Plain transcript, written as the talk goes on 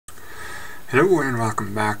Hello and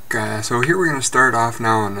welcome back. So here we're going to start off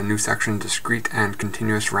now on a new section, discrete and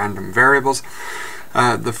continuous random variables.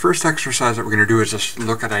 The first exercise that we're going to do is just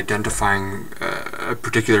look at identifying a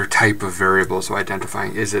particular type of variable. So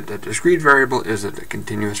identifying, is it a discrete variable, is it a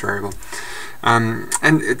continuous variable? And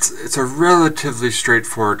it's a relatively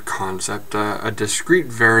straightforward concept. A discrete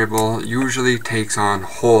variable usually takes on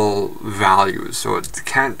whole values, so it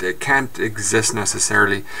can't exist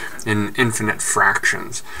necessarily in infinite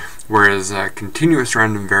fractions. Whereas a continuous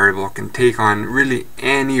random variable can take on really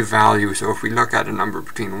any value. So if we look at a number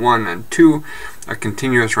between 1 and 2, a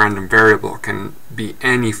continuous random variable can be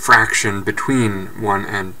any fraction between 1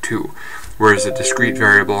 and 2, whereas a discrete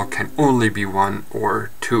variable can only be 1 or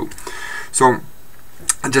 2. So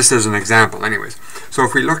just as an example anyways, so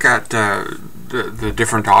if we look at the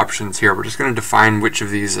different options here, we're just going to define which of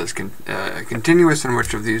these is continuous and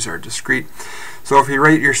which of these are discrete. So if you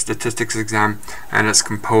write your statistics exam and it's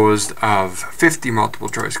composed of 50 multiple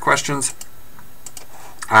choice questions,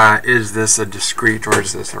 is this a discrete or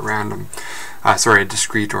is this a random, a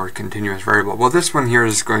discrete or continuous variable? Well, this one here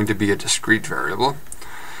is going to be a discrete variable,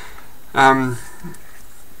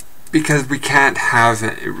 because we can't have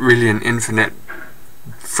really an infinite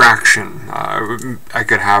fraction. I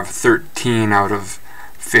could have 13 out of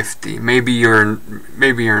 50. Maybe your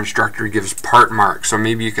instructor gives part marks, so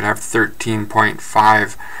maybe you could have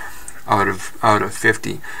 13.5 out of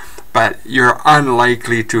 50. But you're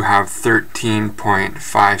unlikely to have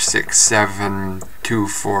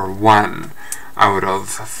 13.567241 out of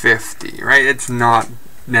 50, right? It's not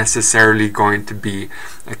necessarily going to be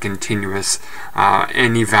a continuous,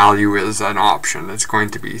 any value is an option. It's going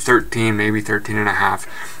to be 13, maybe 13 and a half,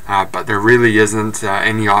 but there really isn't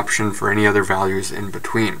any option for any other values in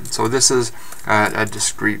between. So this is a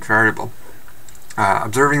discrete variable.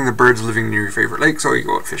 Observing the birds living near your favorite lake, so you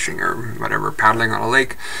go out fishing or whatever, paddling on a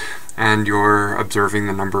lake, and you're observing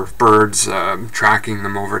the number of birds, tracking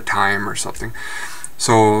them over time or something.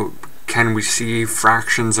 So can we see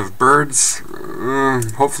fractions of birds?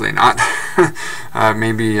 Hopefully not.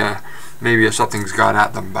 Maybe if something's got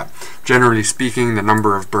at them, but generally speaking, the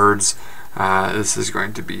number of birds, this is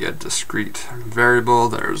going to be a discrete variable.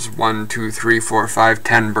 There's 1, 2, 3, 4, 5,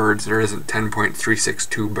 10 birds. There isn't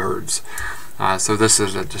 10.362 birds. So this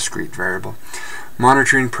is a discrete variable.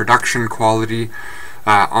 Monitoring production quality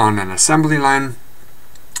on an assembly line.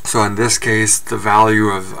 So in this case, the value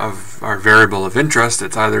of our variable of interest,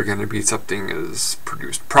 it's either going to be something is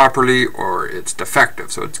produced properly or it's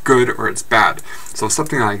defective. So it's good or it's bad. So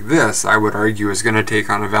something like this, I would argue, is going to take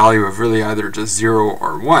on a value of really either just 0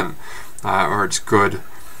 or 1, or it's good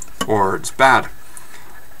or it's bad.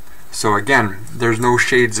 So again, there's no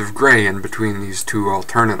shades of gray in between these two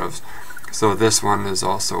alternatives. So this one is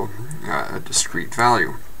also a discrete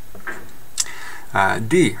value.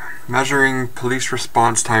 D, measuring police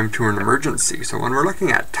response time to an emergency. So when we're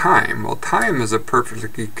looking at time, well, time is a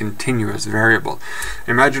perfectly continuous variable.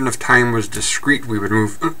 Imagine if time was discrete, we would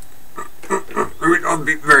move, we'd all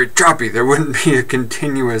be very choppy. There wouldn't be a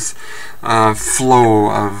continuous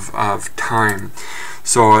flow of time.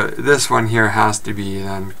 So this one here has to be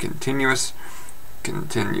then continuous.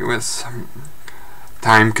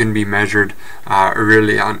 Time can be measured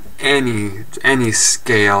really on any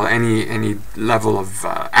scale, any level of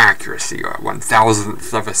accuracy, or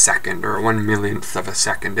 1,000th of a second or 1,000,000th of a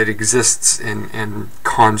second. It exists in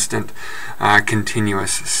constant,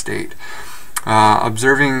 continuous state.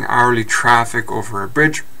 Observing hourly traffic over a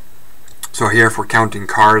bridge. So here, if we're counting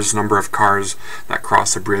cars, number of cars that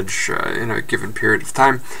cross a bridge in a given period of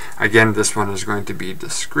time, again, this one is going to be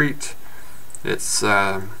discrete. It's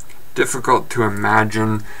difficult to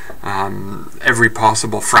imagine every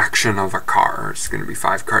possible fraction of a car. It's going to be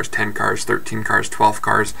 5 cars, 10 cars, 13 cars, 12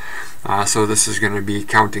 cars. So this is going to be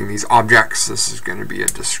counting these objects. This is going to be a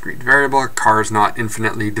discrete variable. A car is not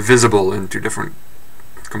infinitely divisible into different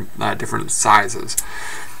sizes.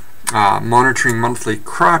 Monitoring monthly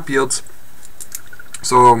crop yields.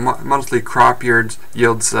 So monthly crop yields,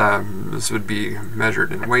 this would be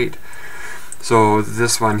measured in weight. So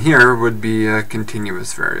this one here would be a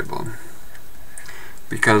continuous variable,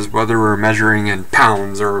 because whether we're measuring in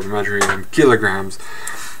pounds or measuring in kilograms,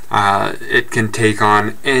 it can take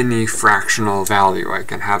on any fractional value. I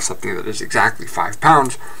can have something that is exactly 5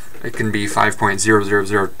 pounds. It can be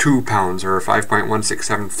 5.0002 pounds or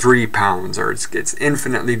 5.1673 pounds, or it's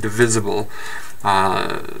infinitely divisible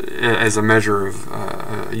as a measure of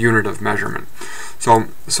a unit of measurement. So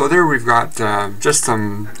there we've got just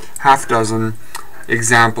some half dozen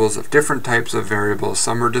examples of different types of variables.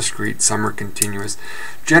 Some are discrete, some are continuous.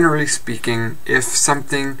 Generally speaking, if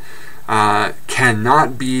something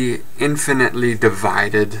cannot be infinitely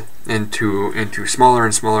divided into smaller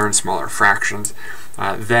and smaller and smaller fractions,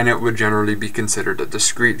 then it would generally be considered a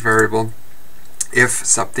discrete variable. If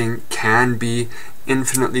something can be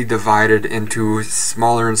infinitely divided into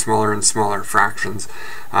smaller and smaller and smaller fractions,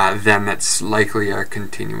 then it's likely a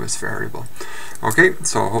continuous variable. Okay,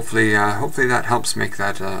 so hopefully that helps make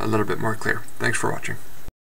that a little bit more clear. Thanks for watching.